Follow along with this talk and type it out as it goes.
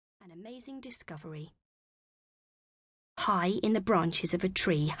amazing discovery. High in the branches of a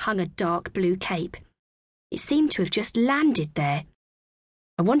tree hung a dark blue cape. It seemed to have just landed there.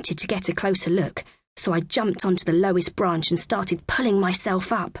 I wanted to get a closer look, so I jumped onto the lowest branch and started pulling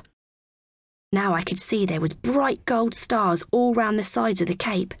myself up. Now I could see there was bright gold stars all round the sides of the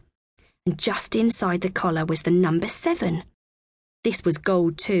cape, and just inside the collar was the number 7. This was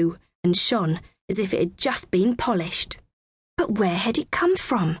gold too, and shone as if it had just been polished. But where had it come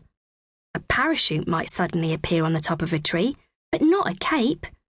from? A parachute might suddenly appear on the top of a tree, but not a cape.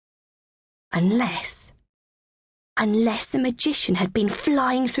 Unless the magician had been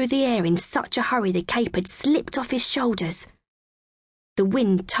flying through the air in such a hurry the cape had slipped off his shoulders. The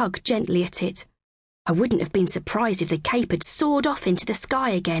wind tugged gently at it. I wouldn't have been surprised if the cape had soared off into the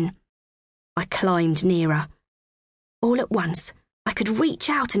sky again. I climbed nearer. All at once, I could reach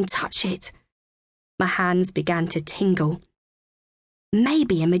out and touch it. My hands began to tingle.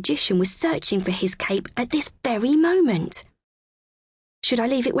 Maybe a magician was searching for his cape at this very moment. Should I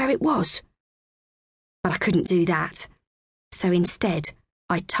leave it where it was? But I couldn't do that. So instead,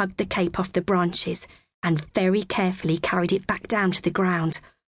 I tugged the cape off the branches and very carefully carried it back down to the ground.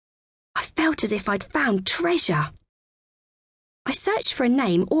 I felt as if I'd found treasure. I searched for a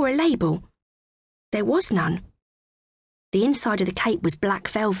name or a label. There was none. The inside of the cape was black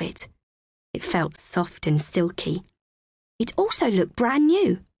velvet. It felt soft and silky. It also looked brand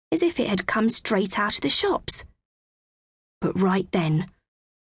new, as if it had come straight out of the shops. But right then,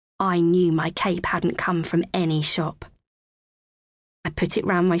 I knew my cape hadn't come from any shop. I put it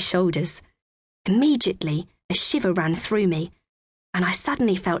round my shoulders. Immediately, a shiver ran through me, and I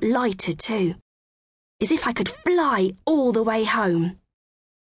suddenly felt lighter too, as if I could fly all the way home.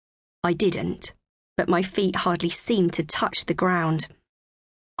 I didn't, but my feet hardly seemed to touch the ground.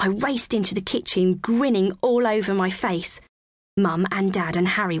 I raced into the kitchen, grinning all over my face. Mum and Dad and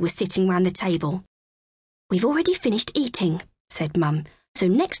Harry were sitting round the table. "We've already finished eating," said Mum, "so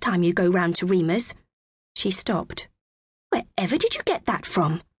next time you go round to Reema's—" She stopped. "Wherever did you get that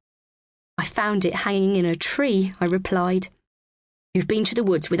from?" "I found it hanging in a tree," I replied. "You've been to the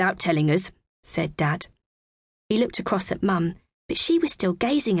woods without telling us," said Dad. He looked across at Mum, but she was still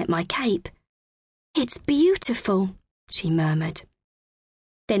gazing at my cape. "It's beautiful," she murmured.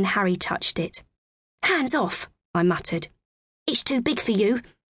 Then Harry touched it. "Hands off," I muttered. "It's too big for you,"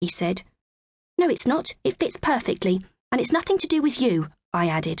 he said. "No, it's not. It fits perfectly, and it's nothing to do with you," I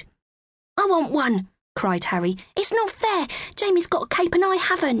added. "I want one," cried Harry. "It's not fair. Jamie's got a cape and I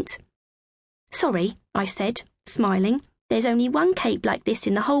haven't." "Sorry," I said, smiling. "There's only one cape like this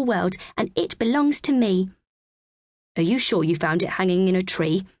in the whole world, and it belongs to me." "Are you sure you found it hanging in a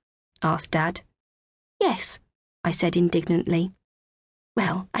tree?" asked Dad. "Yes," I said indignantly.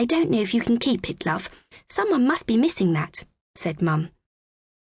 "Well, I don't know if you can keep it, love. Someone must be missing that," said Mum.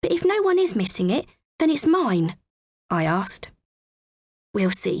 "But if no one is missing it, then it's mine," I asked.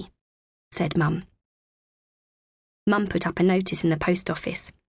 "We'll see," said Mum. Mum put up a notice in the post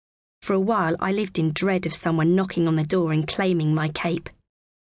office. For a while I lived in dread of someone knocking on the door and claiming my cape.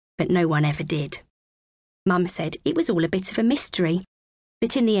 But no one ever did. Mum said it was all a bit of a mystery,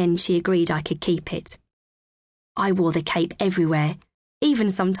 but in the end she agreed I could keep it. I wore the cape everywhere,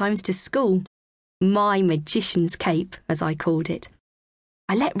 even sometimes to school. My magician's cape, as I called it.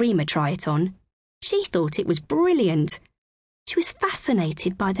 I let Reema try it on. She thought it was brilliant. She was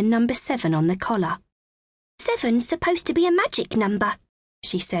fascinated by the number 7 on the collar. "7's supposed to be a magic number,"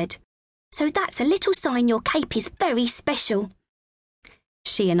 she said. "So that's a little sign your cape is very special."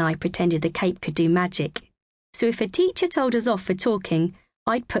 She and I pretended the cape could do magic. So if a teacher told us off for talking,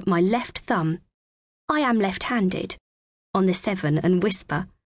 I'd put my left thumb—I am left-handed— on the 7 and whisper,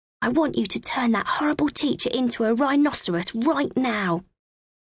 "I want you to turn that horrible teacher into a rhinoceros right now."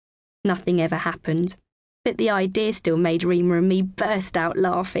 Nothing ever happened, but the idea still made Reema and me burst out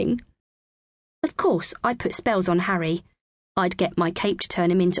laughing. Of course, I put spells on Harry. I'd get my cape to turn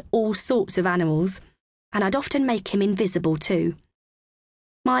him into all sorts of animals, and I'd often make him invisible too.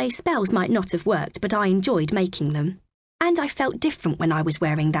 My spells might not have worked, but I enjoyed making them, and I felt different when I was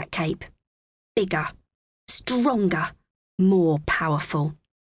wearing that cape. Bigger, stronger, more powerful.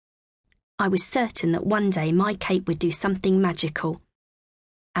 I was certain that one day my cape would do something magical.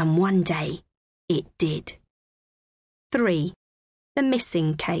 And one day, it did. 3. The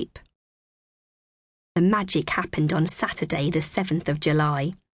missing cape. The magic happened on Saturday, the 7th of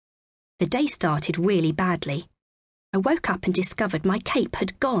July. The day started really badly. I woke up and discovered my cape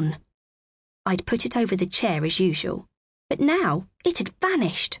had gone. I'd put it over the chair as usual, but now it had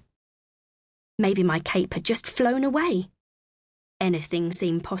vanished. Maybe my cape had just flown away. Anything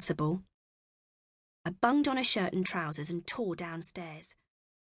seemed possible. I bunged on a shirt and trousers and tore downstairs.